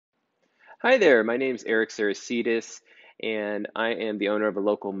Hi there, my name is Eric Cerecedes, and I am the owner of a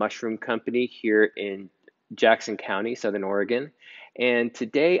local mushroom company here in Jackson County, Southern Oregon. And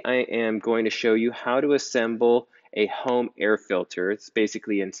today I am going to show you how to assemble a home air filter. It's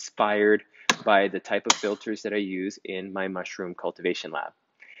basically inspired by the type of filters that I use in my mushroom cultivation lab.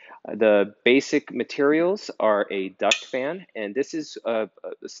 The basic materials are a duct fan, and this is a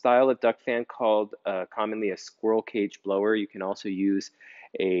style of duct fan called commonly a squirrel cage blower. You can also use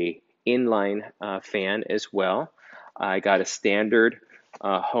a inline fan as well. I got a standard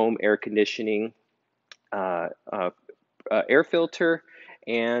home air conditioning uh, uh, air filter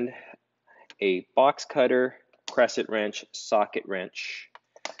and a box cutter, crescent wrench, socket wrench,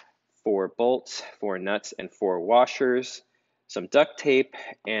 4 bolts, 4 nuts, and 4 washers, some duct tape,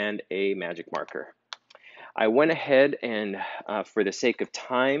 and a magic marker. I went ahead and, for the sake of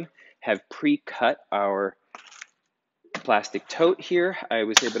time, have pre-cut our plastic tote here. I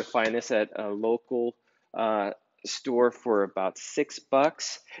was able to find this at a local store for about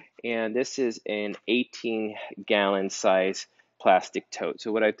 $6, and this is an 18-gallon size plastic tote.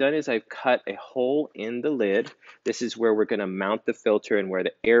 So what I've done is I've cut a hole in the lid. This is where we're going to mount the filter and where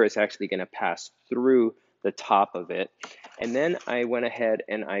the air is actually going to pass through the top of it. And then I went ahead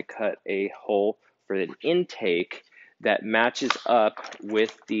and I cut a hole for an intake that matches up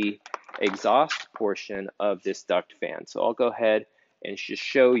with the exhaust portion of this duct fan. So I'll go ahead and just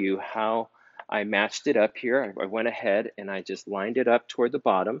show you how I matched it up here. I went ahead and I just lined it up toward the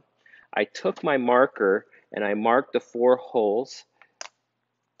bottom. I took my marker and I marked the 4 holes,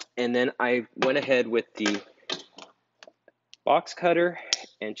 and then I went ahead with the box cutter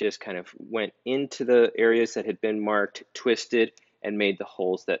and just kind of went into the areas that had been marked, twisted, and made the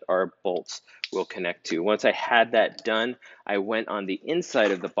holes that our bolts will connect to. Once I had that done, I went on the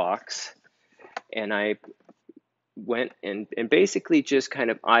inside of the box and I went and basically just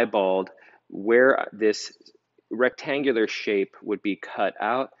kind of eyeballed where this rectangular shape would be cut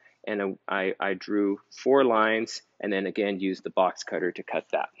out, and I drew 4 lines and then again used the box cutter to cut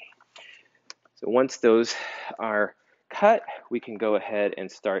that. So once those are cut, we can go ahead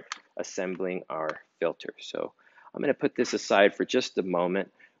and start assembling our filter. So I'm going to put this aside for just a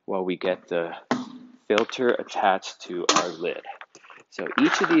moment while we get the filter attached to our lid. So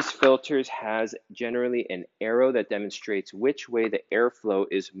each of these filters has generally an arrow that demonstrates which way the airflow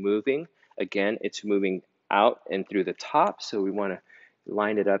is moving. Again, it's moving out and through the top, so we want to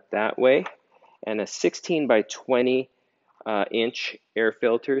line it up that way. And a 16 by 20 inch air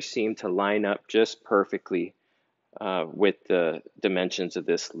filter seemed to line up just perfectly with the dimensions of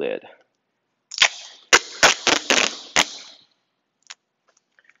this lid.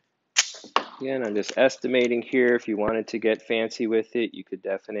 Again, I'm just estimating here. If you wanted to get fancy with it, you could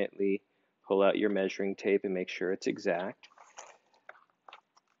definitely pull out your measuring tape and make sure it's exact.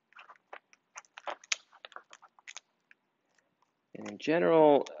 And in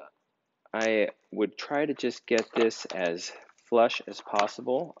general, I would try to just get this as flush as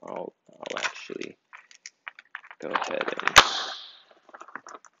possible. I'll actually go ahead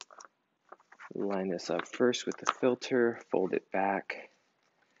and line this up first with the filter, fold it back.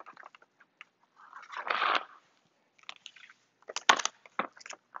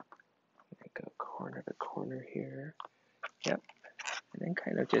 Go corner to corner here. Yep. And then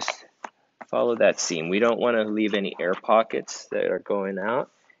kind of just follow that seam. We don't want to leave any air pockets that are going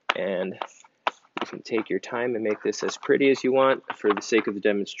out, and you can take your time and make this as pretty as you want. For the sake of the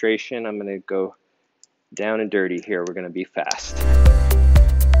demonstration, I'm going to go down and dirty here. We're going to be fast.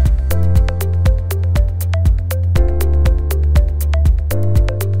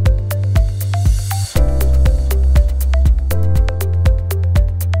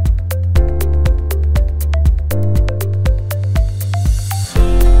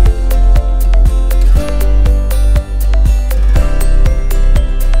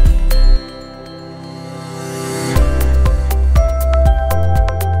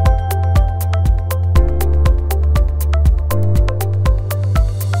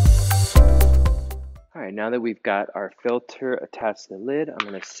 Now that we've got our filter attached to the lid, I'm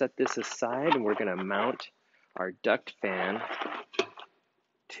going to set this aside and we're going to mount our duct fan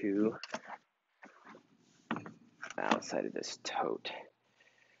to the outside of this tote.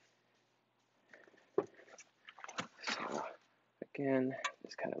 So again,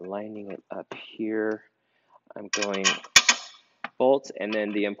 just kind of lining it up here. I'm going bolts, and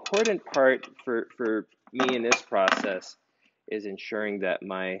then the important part for me in this process is ensuring that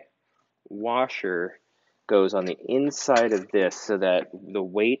my washer goes on the inside of this so that the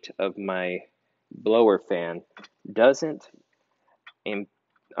weight of my blower fan doesn't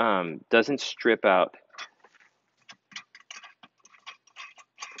strip out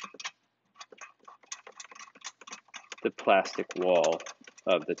the plastic wall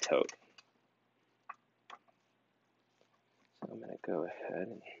of the tote. So I'm going to go ahead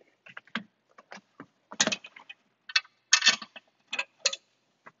and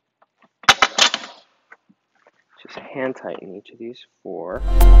just hand tighten each of these four.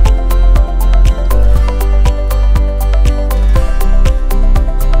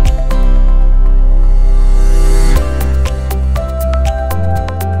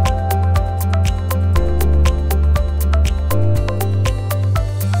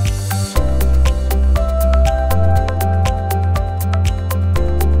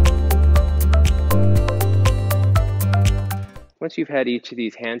 Once you've had each of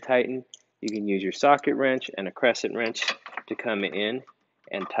these hand tightened, you can use your socket wrench and a crescent wrench to come in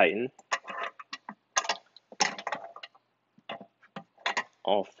and tighten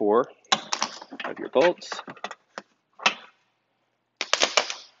all four of your bolts.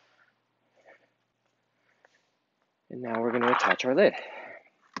 And now we're going to attach our lid.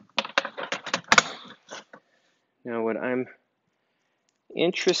 Now what I'm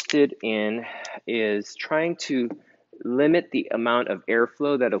interested in is trying to limit the amount of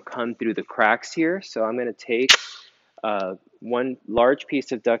airflow that'll come through the cracks here. So I'm going to take one large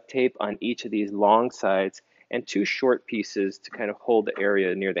piece of duct tape on each of these long sides and two short pieces to kind of hold the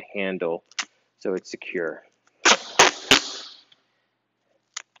area near the handle so it's secure.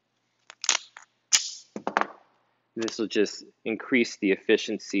 This will just increase the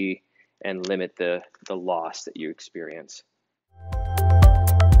efficiency and limit the loss that you experience.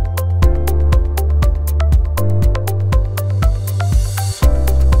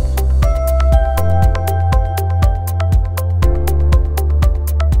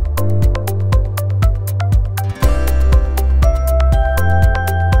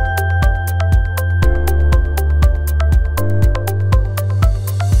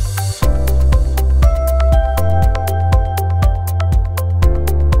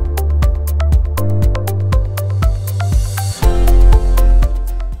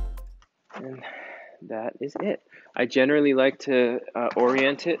 That is it. I generally like to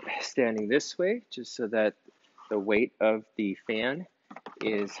orient it standing this way, just so that the weight of the fan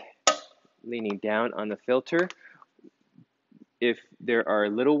is leaning down on the filter. If there are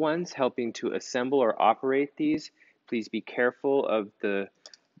little ones helping to assemble or operate these, please be careful of the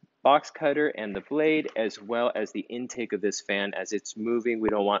box cutter and the blade, as well as the intake of this fan. As it's moving, we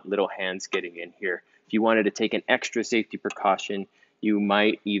don't want little hands getting in here. If you wanted to take an extra safety precaution, you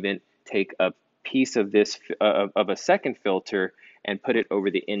might even take a piece of this of a second filter and put it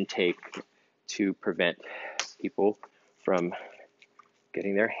over the intake to prevent people from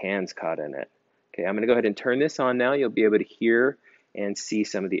getting their hands caught in it. Okay, I'm going to go ahead and turn this on now. You'll be able to hear and see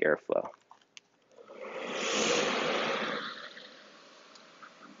some of the airflow.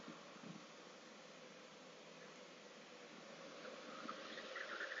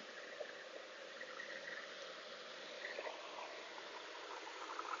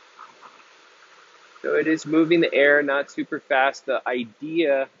 So it is moving the air, not super fast. The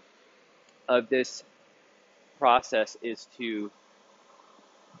idea of this process is to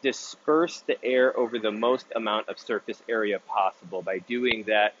disperse the air over the most amount of surface area possible. By doing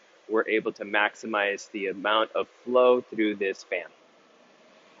that, we're able to maximize the amount of flow through this fan.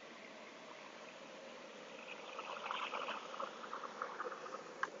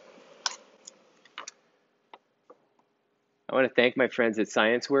 I want to thank my friends at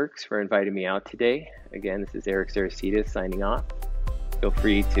ScienceWorks for inviting me out today. Again, this is Eric Cerecedes signing off. Feel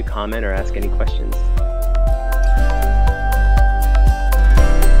free to comment or ask any questions.